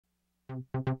The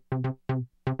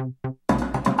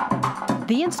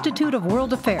Institute of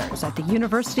World Affairs at the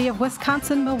University of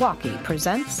Wisconsin-Milwaukee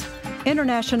presents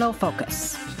International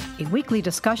Focus, a weekly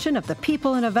discussion of the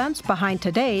people and events behind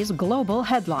today's global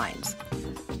headlines.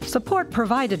 Support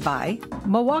provided by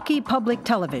Milwaukee Public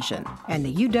Television and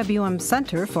the UWM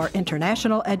Center for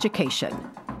International Education.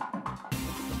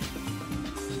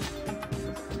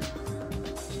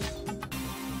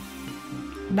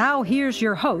 Now here's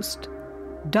your host,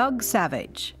 Doug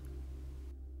Savage.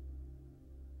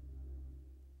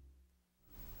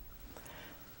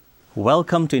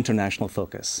 Welcome to International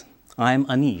Focus. I'm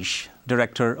Anish,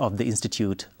 Director of the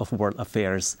Institute of World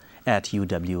Affairs at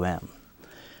UWM.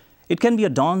 It can be a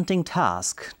daunting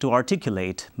task to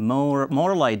articulate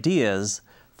moral ideas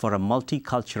for a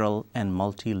multicultural and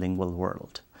multilingual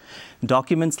world.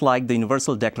 Documents like the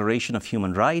Universal Declaration of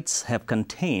Human Rights have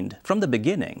contained, from the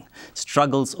beginning,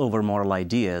 struggles over moral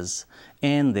ideas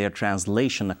and their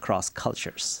translation across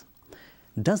cultures.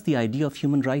 Does the idea of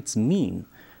human rights mean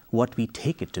what we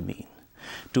take it to mean?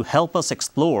 To help us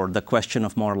explore the question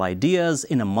of moral ideas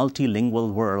in a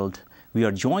multilingual world, we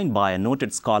are joined by a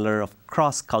noted scholar of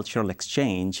cross-cultural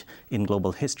exchange in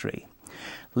global history.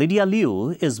 Lydia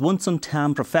Liu is Wun Tsun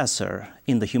Tam Professor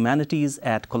in the Humanities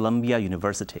at Columbia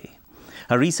University.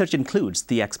 Her research includes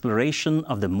the exploration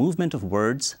of the movement of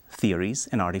words, theories,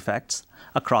 and artifacts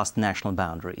across national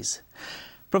boundaries.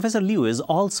 Professor Liu is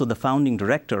also the founding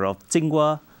director of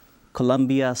Tsinghua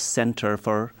Columbia Center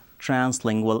for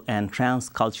Translingual and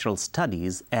Transcultural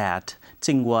Studies at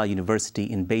Tsinghua University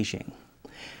in Beijing.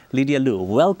 Lydia Liu,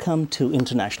 welcome to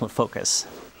International Focus.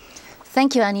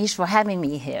 Thank you, Anish, for having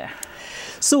me here.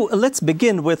 So let's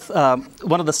begin with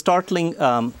one of the startling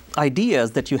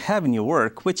ideas that you have in your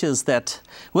work, which is that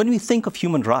when we think of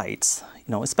human rights,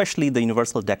 especially the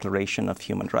Universal Declaration of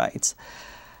Human Rights,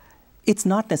 it's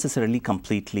not necessarily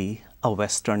completely a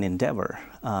Western endeavor.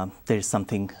 There's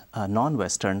something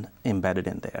non-Western embedded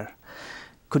in there.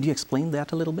 Could you explain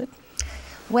that a little bit?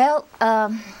 Well,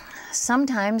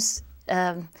 sometimes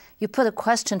you put a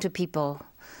question to people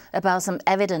about some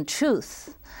evident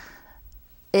truth.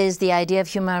 Is the idea of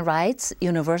human rights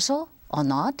universal or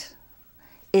not?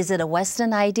 Is it a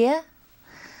Western idea?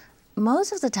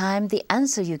 Most of the time, the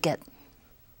answer you get,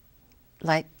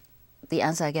 like the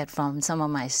answer I get from some of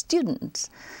my students,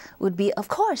 would be, of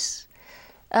course.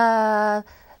 The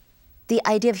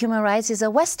idea of human rights is a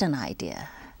Western idea.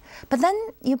 But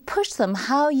then you push them,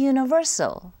 how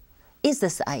universal is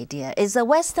this idea? Is a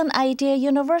Western idea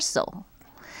universal?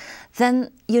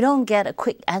 Then you don't get a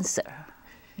quick answer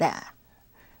there.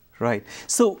 Right.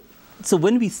 So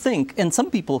when we think, and some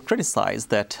people criticize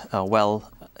that,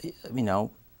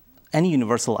 any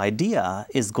universal idea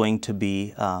is going to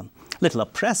be a little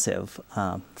oppressive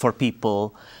for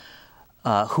people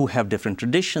who have different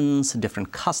traditions,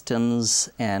 different customs,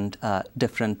 and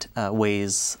different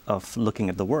ways of looking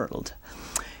at the world.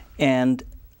 And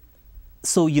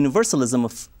so universalism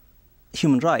of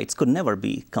human rights could never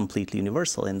be completely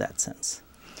universal in that sense.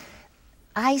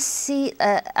 I see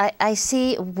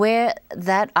where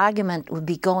that argument would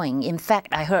be going. In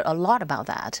fact, I heard a lot about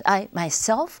that. I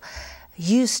myself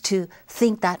used to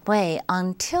think that way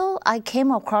until I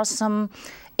came across some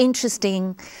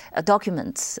interesting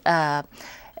documents. For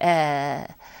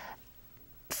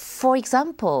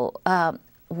example,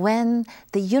 when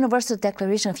the Universal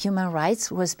Declaration of Human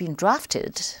Rights was being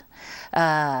drafted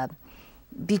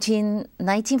between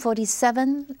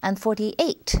 1947 and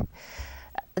 48,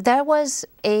 there was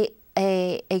a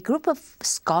group of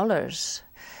scholars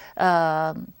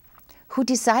who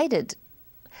decided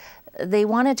they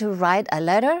wanted to write a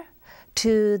letter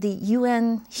to the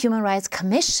UN Human Rights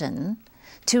Commission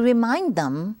to remind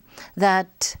them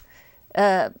that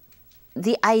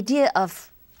the idea of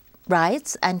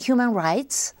rights and human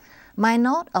rights might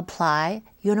not apply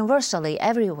universally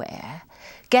everywhere.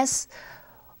 Guess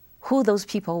who those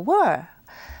people were?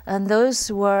 And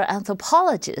those were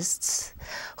anthropologists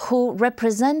who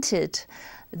represented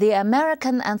the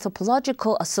American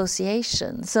Anthropological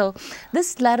Association. So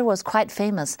this letter was quite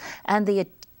famous, and they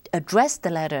addressed the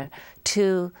letter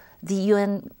to the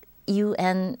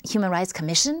UN Human Rights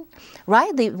Commission,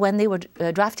 right when they were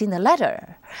drafting the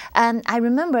letter. And I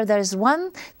remember there's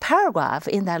one paragraph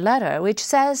in that letter which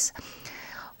says,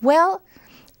 well,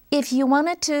 if you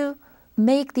wanted to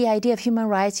make the idea of human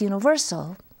rights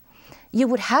universal, you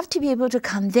would have to be able to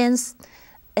convince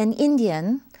an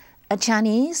Indian, a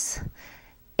Chinese,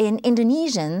 an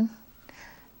Indonesian,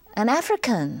 an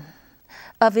African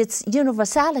of its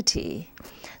universality.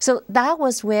 So that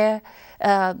was where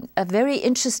a very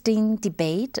interesting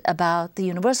debate about the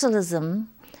universalism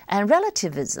and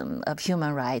relativism of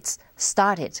human rights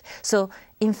started. So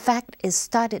in fact, it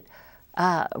started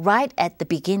right at the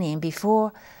beginning,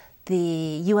 before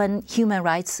the UN Human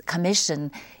Rights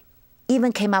Commission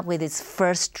even came up with its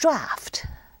first draft.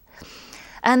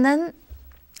 And then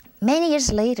many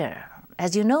years later,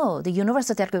 as you know, the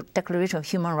Universal Declaration of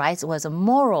Human Rights was a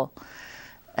moral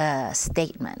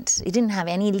statement. It didn't have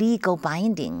any legal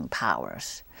binding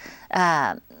powers.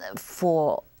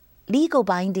 For legally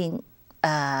binding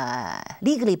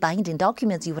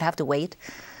documents, you would have to wait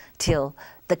till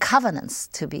the covenants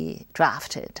to be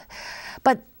drafted.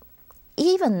 But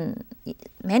even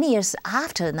many years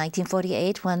after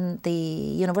 1948, when the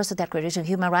Universal Declaration of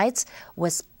Human Rights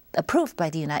was approved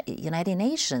by the United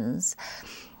Nations,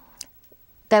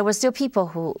 there were still people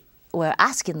who were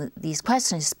asking these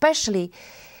questions, especially,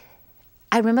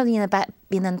 I remember in the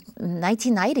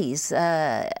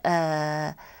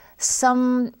 1990s,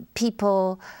 some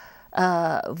people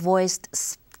voiced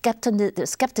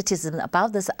skepticism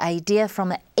about this idea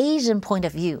from an Asian point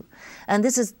of view. And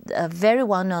this is a very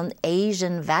well-known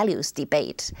Asian values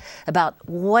debate about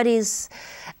what is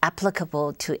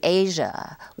applicable to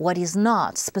Asia, what is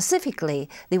not. Specifically,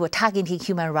 they were targeting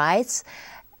human rights,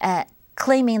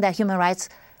 claiming that human rights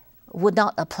would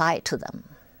not apply to them.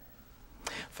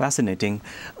 Fascinating.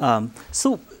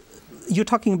 So you're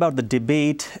talking about the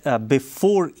debate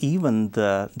before even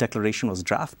the declaration was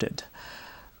drafted.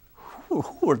 Who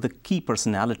were the key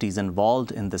personalities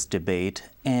involved in this debate,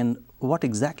 and what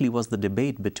exactly was the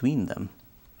debate between them?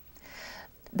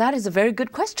 That is a very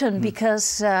good question,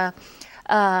 because I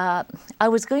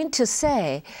was going to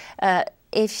say,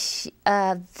 if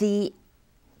the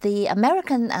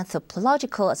American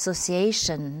Anthropological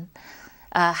Association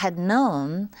had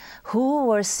known who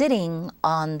were sitting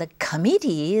on the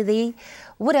committee, they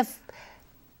would have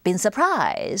been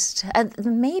surprised, and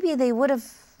maybe they would have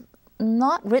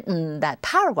not written that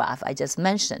paragraph I just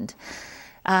mentioned.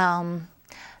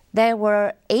 There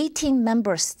were 18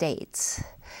 member states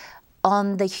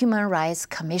on the Human Rights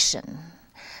Commission.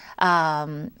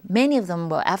 Many of them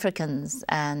were Africans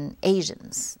and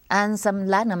Asians, and some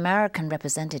Latin American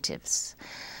representatives.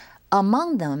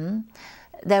 Among them,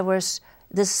 there was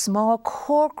this small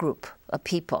core group of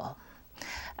people,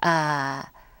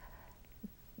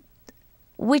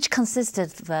 which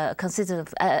consisted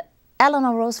of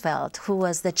Eleanor Roosevelt, who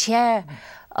was the chair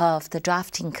of the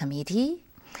drafting committee,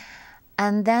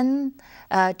 and then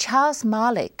Charles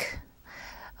Malik,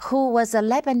 who was a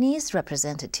Lebanese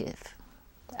representative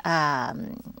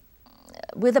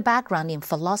with a background in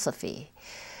philosophy.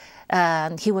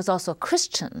 He was also a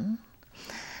Christian,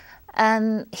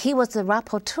 and he was the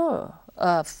rapporteur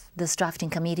of this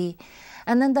drafting committee.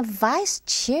 And then the vice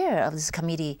chair of this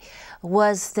committee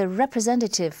was the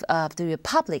representative of the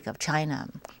Republic of China.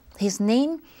 His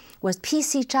name was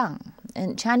P.C. Zhang.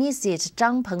 In Chinese, it's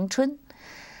Zhang Pengchun.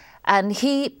 And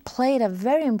he played a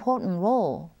very important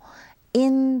role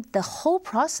in the whole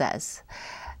process.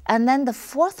 And then the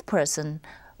fourth person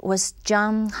was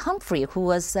John Humphrey, who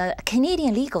was a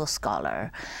Canadian legal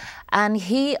scholar. And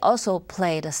he also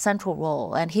played a central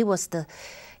role. And he was the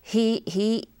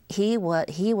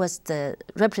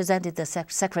represented the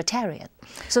secretariat.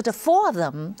 So the four of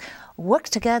them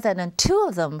worked together, and two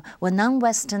of them were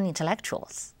non-Western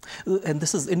intellectuals. And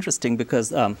this is interesting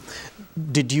because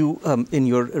did you, in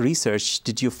your research,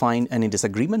 did you find any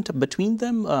disagreement between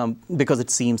them? Because it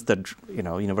seems that,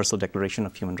 Universal Declaration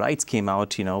of Human Rights came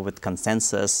out, with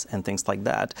consensus and things like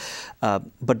that.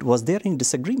 But was there any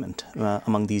disagreement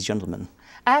among these gentlemen?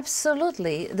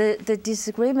 Absolutely. The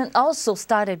disagreement also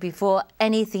started before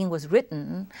anything was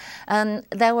written. And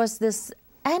there was this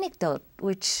anecdote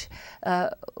which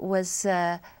was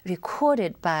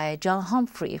recorded by John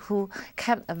Humphrey, who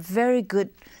kept a very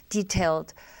good,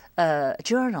 detailed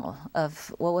journal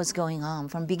of what was going on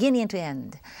from beginning to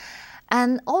end.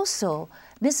 And also,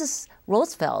 Mrs.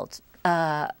 Roosevelt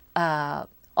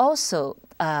also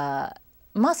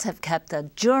must have kept a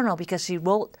journal, because she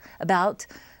wrote about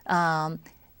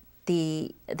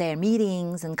their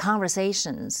meetings and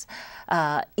conversations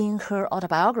in her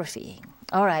autobiography.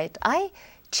 All right, I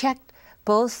checked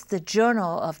both the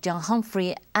journal of John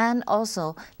Humphrey and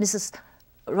also Mrs.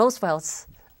 Roosevelt's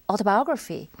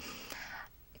autobiography,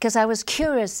 because I was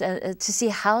curious to see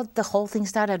how the whole thing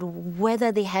started,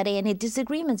 whether they had any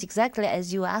disagreements, exactly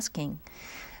as you were asking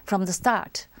from the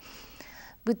start.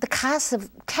 With the cast of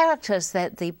characters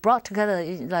that they brought together,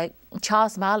 like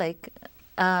Charles Malik,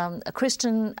 a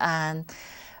Christian, and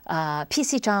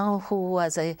P.C. Zhang, who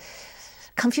was a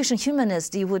Confucian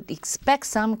humanist, you would expect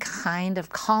some kind of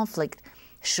conflict.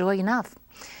 Sure enough,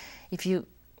 if you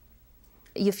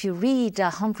read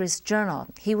Humphrey's journal,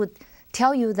 he would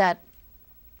tell you that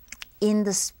in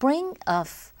the spring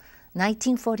of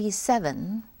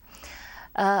 1947,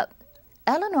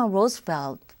 Eleanor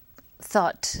Roosevelt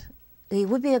thought it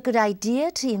would be a good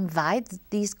idea to invite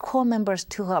these core members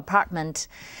to her apartment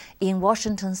in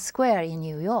Washington Square in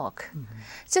New York,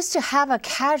 just to have a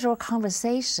casual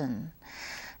conversation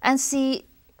and see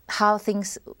how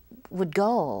things would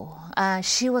go.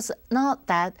 She was not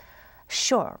that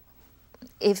sure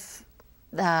if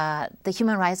the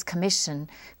Human Rights Commission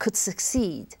could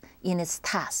succeed in its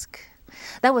task.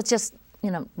 That was just,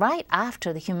 right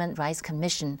after the Human Rights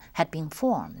Commission had been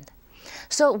formed.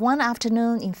 So one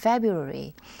afternoon in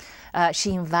February,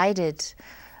 she invited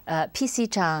P.C.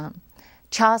 Chang,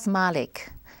 Charles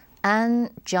Malik,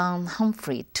 and John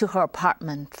Humphrey to her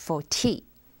apartment for tea.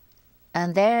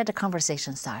 And there the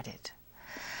conversation started.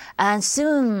 And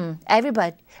soon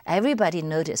everybody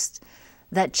noticed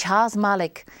that Charles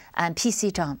Malik and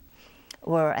P.C. Chang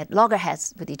were at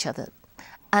loggerheads with each other.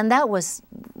 And that was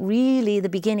really the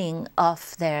beginning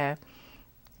of their,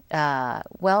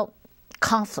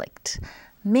 conflict,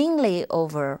 mainly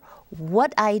over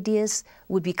what ideas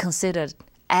would be considered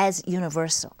as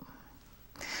universal.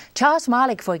 Charles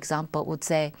Malik, for example, would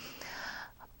say,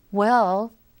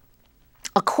 well,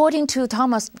 according to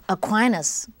Thomas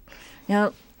Aquinas,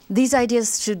 these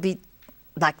ideas should be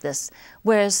like this,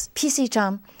 whereas P.C.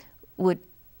 Chang would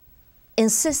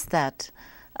insist that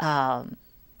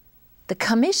the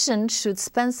commission should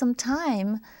spend some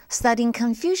time studying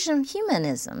Confucian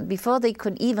humanism before they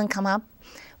could even come up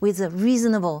with a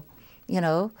reasonable,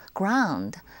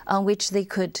 ground on which they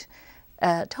could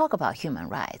talk about human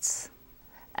rights.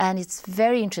 And it's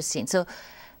very interesting. So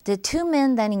the two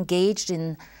men then engaged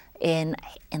in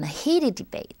a heated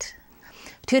debate,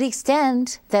 to the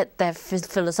extent that their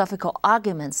philosophical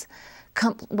arguments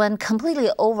went completely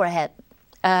overhead.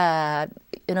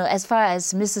 As far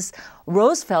as Mrs.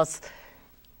 Roosevelt's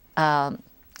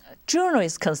journal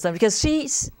is concerned, because she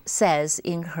says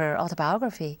in her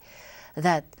autobiography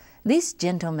that these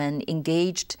gentlemen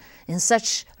engaged in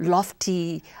such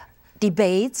lofty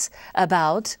debates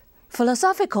about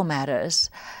philosophical matters,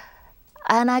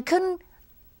 and I couldn't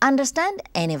understand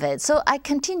any of it, so I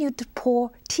continued to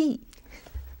pour tea.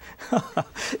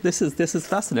 This is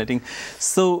fascinating.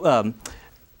 So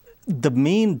the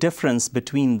main difference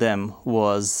between them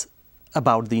was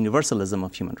about the universalism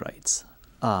of human rights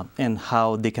and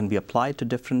how they can be applied to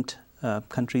different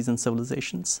countries and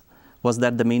civilizations. Was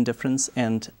that the main difference?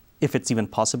 And if it's even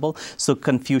possible. So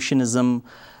Confucianism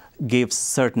gave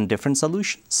certain different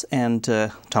solutions and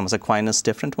Thomas Aquinas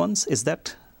different ones. Is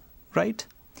that right?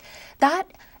 That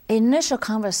initial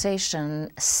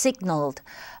conversation signaled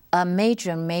a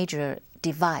major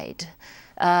divide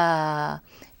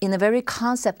in the very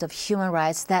concept of human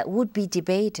rights that would be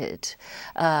debated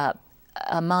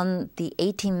among the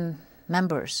 18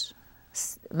 member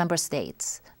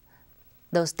states,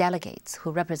 those delegates who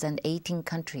represent 18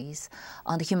 countries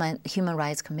on the Human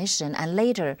Rights Commission, and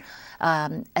later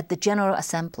at the General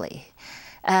Assembly.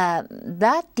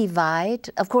 That divide,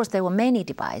 of course there were many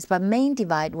divides, but main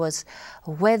divide was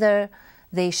whether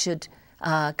they should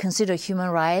consider human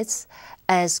rights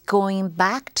as going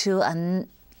back to a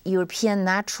European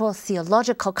natural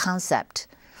theological concept,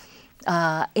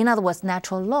 in other words,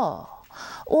 natural law,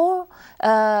 or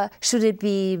should it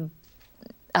be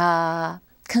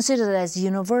considered as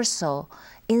universal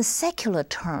in secular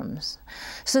terms.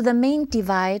 So the main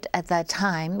divide at that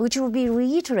time, which will be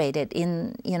reiterated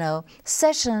in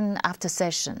session after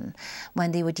session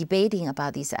when they were debating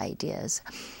about these ideas,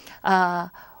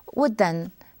 would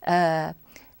then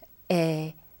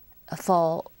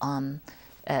fall on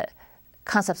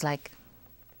concepts like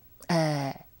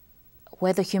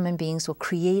whether human beings were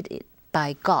created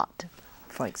by God,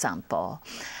 for example.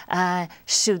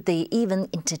 Should they even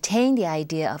entertain the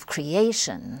idea of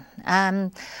creation?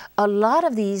 A lot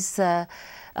of these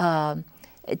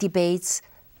debates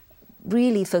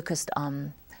really focused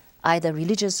on either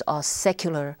religious or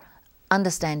secular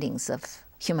understandings of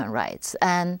human rights.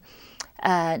 And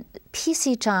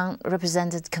P.C. Chang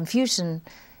represented Confucian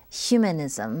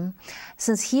humanism.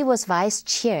 Since he was vice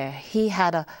chair, he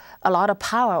had a lot of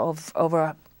power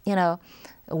over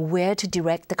where to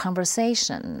direct the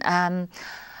conversation.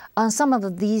 On some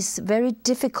of these very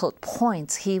difficult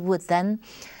points, he would then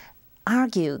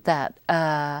argue that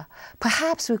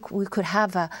perhaps we could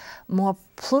have a more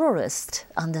pluralist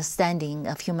understanding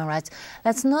of human rights.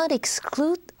 Let's not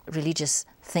exclude religious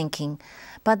thinking,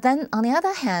 but then on the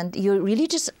other hand, your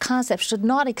religious concept should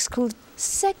not exclude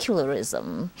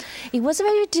secularism. It was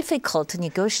very difficult to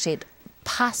negotiate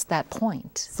past that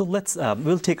point. So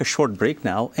we'll take a short break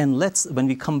now, and when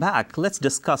we come back, let's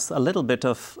discuss a little bit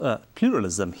of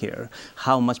pluralism here.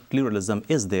 How much pluralism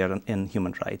is there in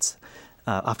human rights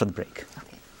after the break.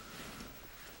 Okay.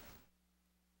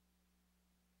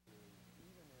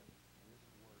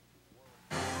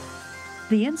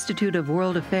 The Institute of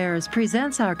World Affairs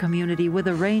presents our community with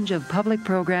a range of public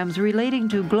programs relating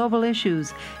to global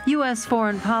issues, U.S.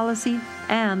 foreign policy,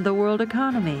 and the world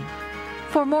economy.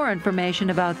 For more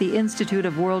information about the Institute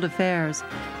of World Affairs,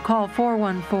 call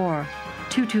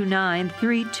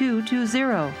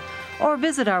 414-229-3220 or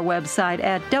visit our website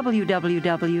at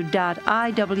www.iwa.uwm.edu.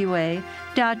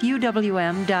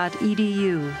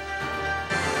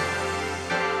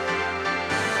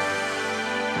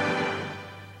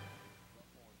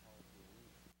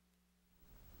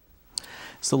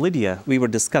 So Lydia, we were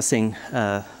discussing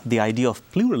the idea of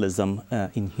pluralism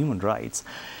in human rights,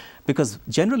 because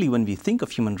generally when we think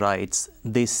of human rights,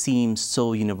 they seem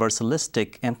so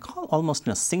universalistic and almost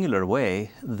in a singular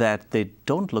way that they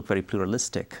don't look very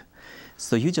pluralistic.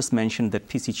 So you just mentioned that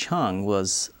P.C. Chung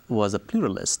was a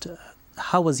pluralist.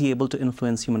 How was he able to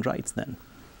influence human rights then?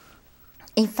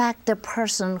 In fact, the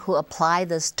person who applied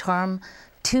this term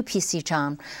to P.C.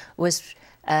 Chung was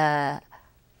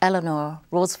Eleanor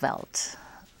Roosevelt.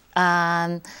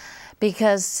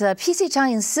 Because P.C.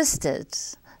 Chung insisted,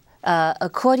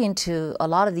 according to a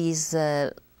lot of these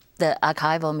the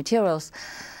archival materials,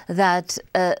 that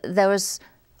there was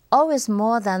always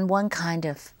more than one kind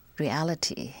of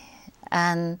reality,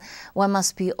 and one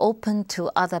must be open to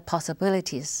other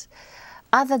possibilities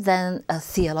other than a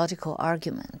theological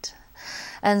argument.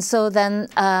 And so then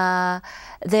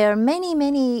there are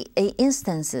many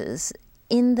instances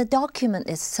in the document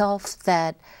itself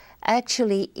that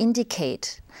actually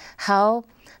indicate how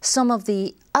some of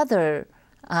the other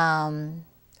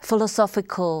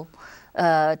philosophical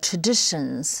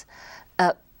traditions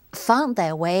found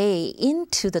their way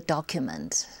into the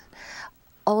document.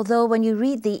 Although when you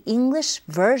read the English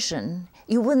version,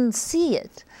 you wouldn't see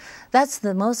it. That's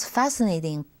the most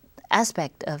fascinating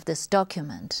aspect of this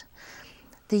document.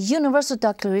 The Universal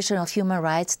Declaration of Human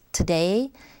Rights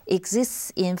today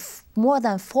exists in more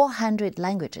than 400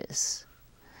 languages.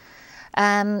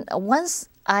 Once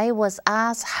I was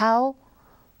asked how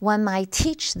one might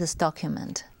teach this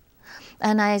document,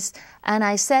 and I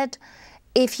said,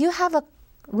 if you have a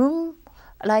room,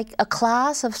 like a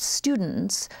class of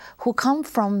students who come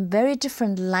from very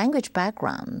different language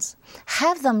backgrounds,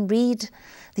 have them read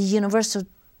the Universal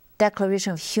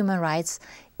Declaration of Human Rights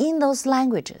in those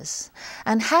languages,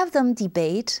 and have them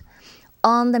debate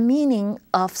on the meaning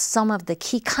of some of the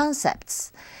key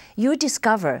concepts, you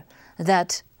discover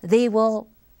that they will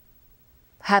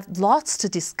have lots to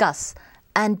discuss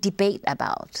and debate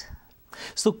about.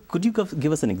 So could you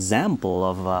give us an example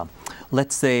of,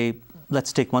 let's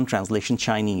take one translation,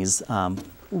 Chinese.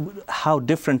 How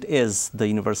different is the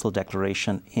Universal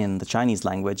Declaration in the Chinese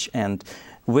language, and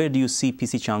where do you see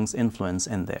P.C. Chung's influence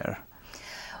in there?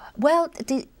 Well,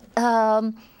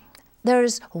 there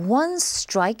is one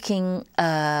striking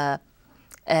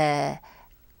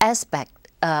aspect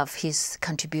of his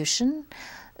contribution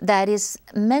that is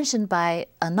mentioned by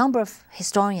a number of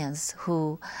historians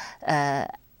who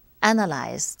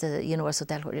analyzed the Universal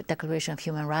Declaration of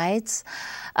Human Rights,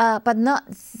 but not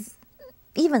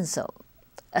even so.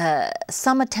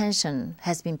 Some attention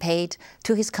has been paid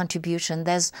to his contribution.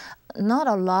 There's not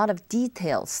a lot of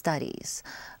detailed studies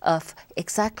of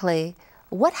exactly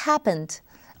what happened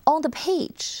on the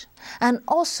page. And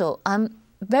also, I'm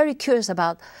very curious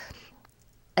about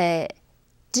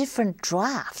different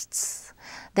drafts.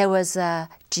 There was a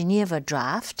Geneva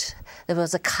draft. There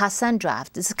was a Kazan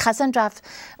draft. This Kazan draft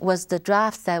was the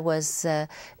draft that was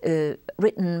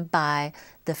written by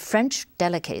the French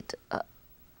delegate,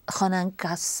 Renan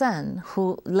Cassin,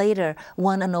 who later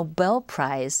won a Nobel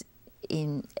Prize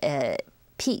in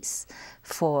peace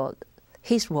for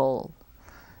his role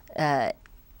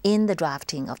in the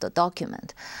drafting of the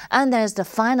document. And there's the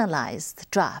finalized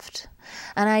draft.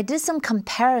 And I did some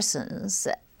comparisons,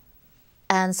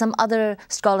 and some other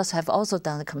scholars have also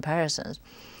done the comparisons.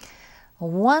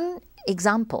 One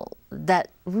example that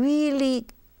really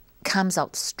comes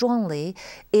out strongly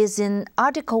is in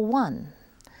Article 1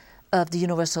 of the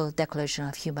Universal Declaration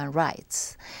of Human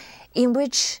Rights, in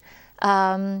which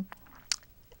there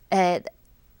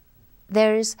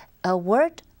is a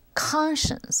word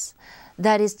conscience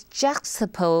that is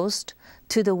juxtaposed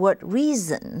to the word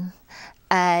reason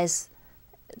as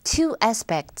two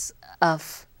aspects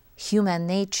of human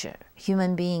nature.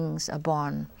 Human beings are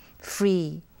born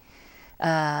free,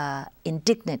 in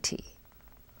dignity,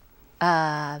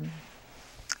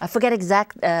 I forget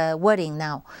exact wording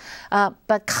now.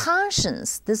 But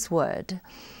conscience, this word,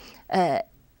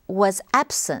 was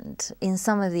absent in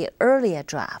some of the earlier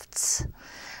drafts.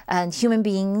 And human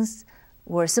beings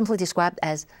were simply described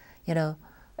as,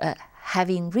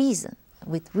 having reason,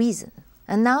 with reason.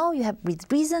 And now you have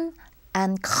with reason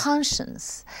and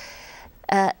conscience.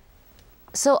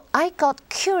 So I got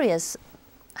curious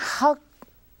how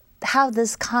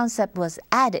this concept was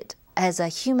added as a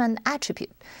human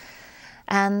attribute.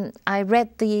 And I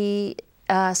read the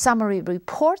summary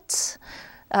reports,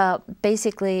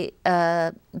 basically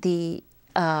the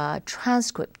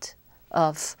transcript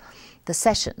of the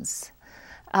sessions.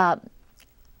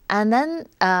 And then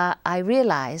I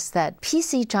realized that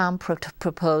P.C. Zhang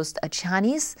proposed a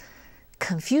Chinese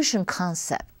Confucian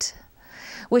concept,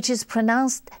 which is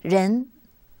pronounced ren.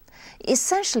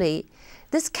 Essentially,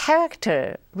 this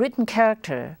character, written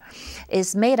character,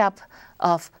 is made up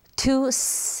of two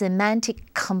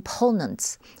semantic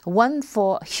components, one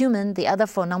for human, the other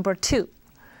for number two.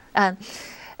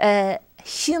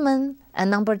 Human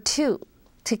and number two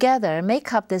together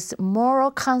make up this moral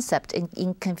concept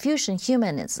in Confucian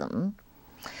humanism.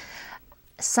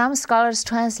 Some scholars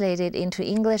translate it into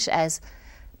English as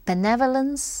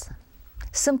benevolence,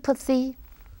 sympathy,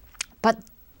 but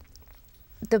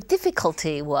the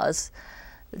difficulty was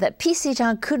that P.C.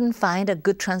 Zhang couldn't find a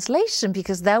good translation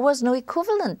because there was no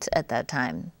equivalent at that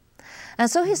time. And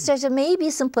so he suggested maybe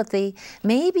sympathy,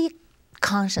 maybe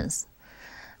conscience.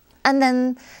 And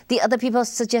then the other people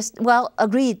suggest, well,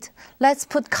 agreed, let's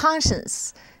put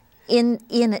conscience in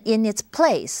its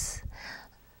place.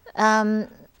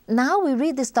 Now we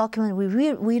read this document,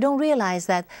 we don't realize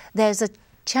that there's a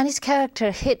Chinese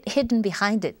character hidden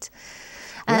behind it.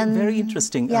 And very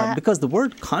interesting, because the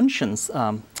word conscience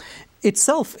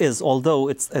itself is, although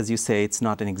it's, as you say, it's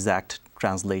not an exact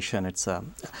translation. It's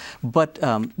but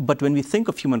when we think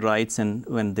of human rights and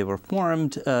when they were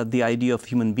formed, the idea of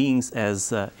human beings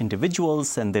as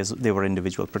individuals, and there were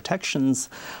individual protections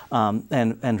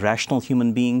and rational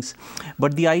human beings,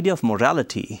 but the idea of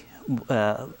morality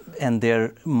and their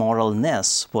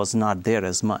moralness was not there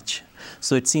as much.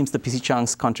 So it seems that P.C.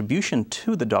 Zhang's contribution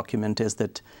to the document is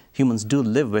that humans do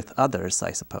live with others,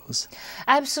 I suppose.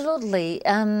 Absolutely.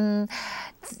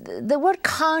 The word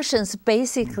conscience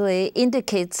basically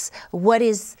indicates what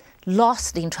is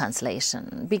lost in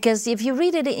translation. Because if you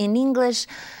read it in English,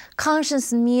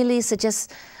 conscience merely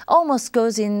suggests, almost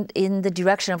goes in the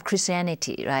direction of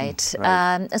Christianity, right?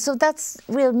 Right. So that's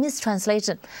real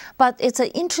mistranslation. But it's an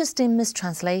interesting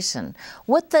mistranslation.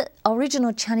 What the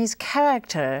original Chinese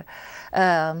character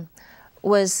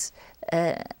was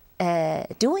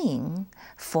doing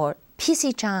for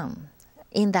P.C. Zhang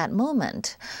in that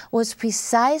moment was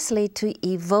precisely to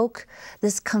evoke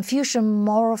this Confucian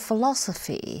moral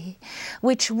philosophy,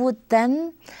 which would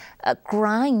then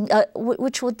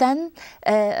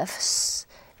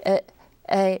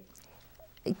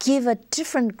give a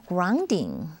different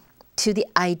grounding to the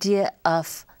idea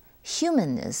of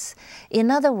humanness.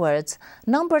 In other words,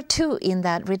 number two in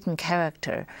that written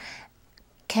character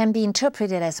can be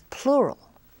interpreted as plural.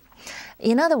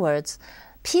 In other words,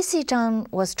 P.C.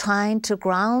 Zhang was trying to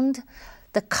ground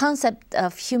the concept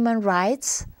of human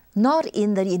rights not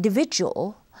in the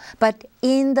individual, but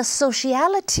in the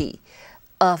sociality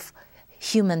of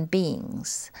human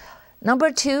beings.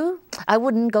 Number two, I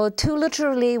wouldn't go too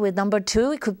literally with number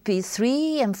two. It could be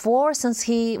 3 and 4, since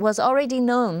he was already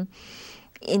known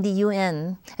in the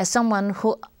UN as someone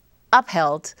who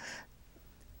upheld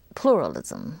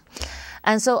pluralism.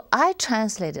 And so I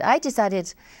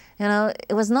decided,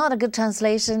 it was not a good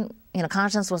translation.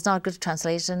 Conscience was not a good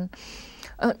translation,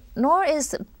 nor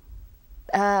is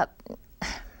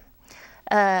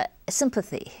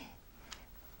sympathy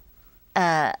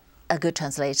a good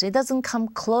translation. It doesn't come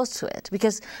close to it,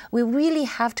 because we really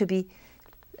have to be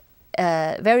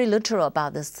very literal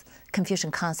about this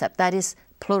Confucian concept, that is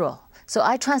plural. So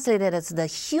I translated it as the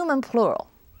human plural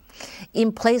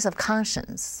in place of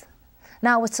conscience.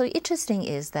 Now, what's so interesting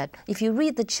is that if you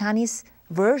read the Chinese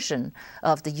version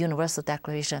of the Universal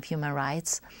Declaration of Human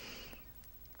Rights,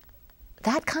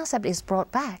 that concept is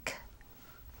brought back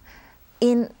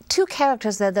in two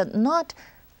characters that are not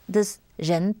this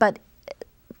ren, but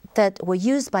that were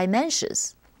used by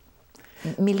Mencius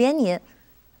millennia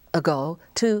ago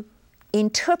to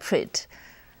interpret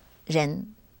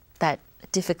ren, that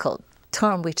difficult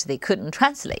term which they couldn't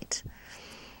translate.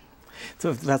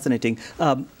 So fascinating.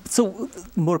 So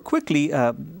more quickly,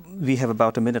 we have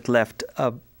about a minute left.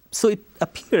 So it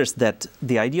appears that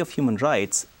the idea of human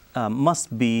rights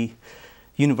must be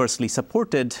universally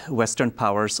supported Western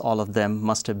powers, all of them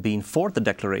must have been for the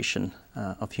Declaration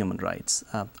of Human Rights.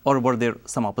 Or were there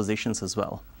some oppositions as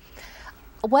well?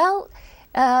 Well,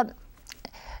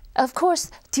 of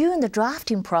course, during the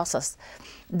drafting process,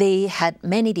 they had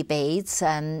many debates,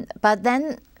 but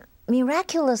then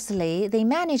miraculously, they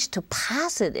managed to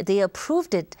pass it. They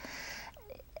approved it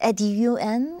at the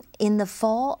UN in the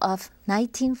fall of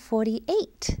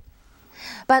 1948.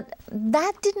 But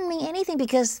that didn't mean anything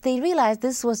because they realized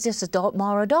this was just a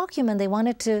moral document. They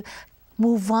wanted to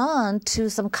move on to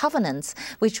some covenants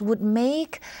which would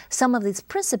make some of these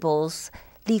principles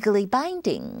legally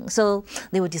binding. So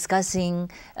they were discussing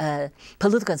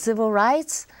political and civil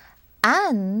rights.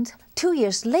 And 2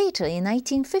 years later, in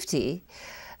 1950,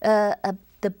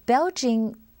 the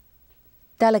Belgian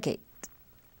delegate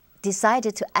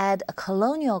decided to add a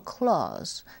colonial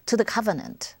clause to the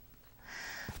covenant.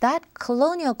 That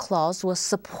colonial clause was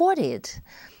supported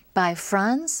by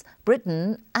France,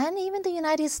 Britain, and even the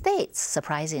United States,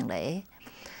 surprisingly,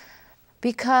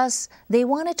 because they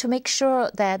wanted to make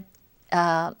sure that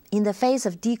in the face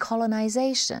of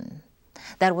decolonization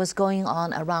that was going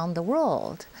on around the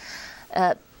world,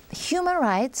 human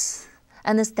rights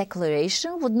and this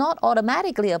declaration would not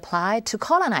automatically apply to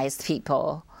colonized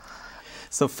people.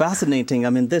 So fascinating. I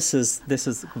mean, this is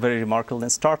very remarkable and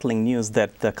startling news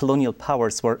that the colonial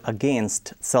powers were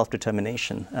against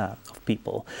self-determination of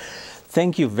people.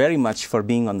 Thank you very much for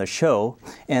being on the show,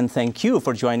 and thank you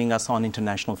for joining us on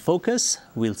International Focus.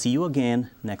 We'll see you again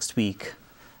next week.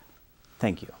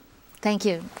 Thank you. Thank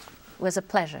you. It was a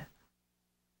pleasure.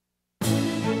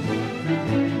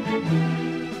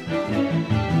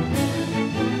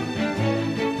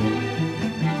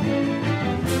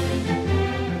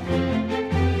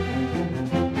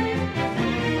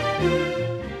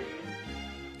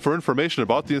 For information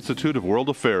about the Institute of World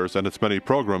Affairs and its many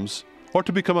programs, or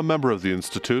to become a member of the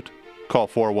Institute, call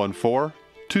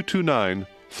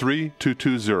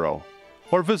 414-229-3220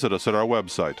 or visit us at our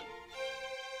website.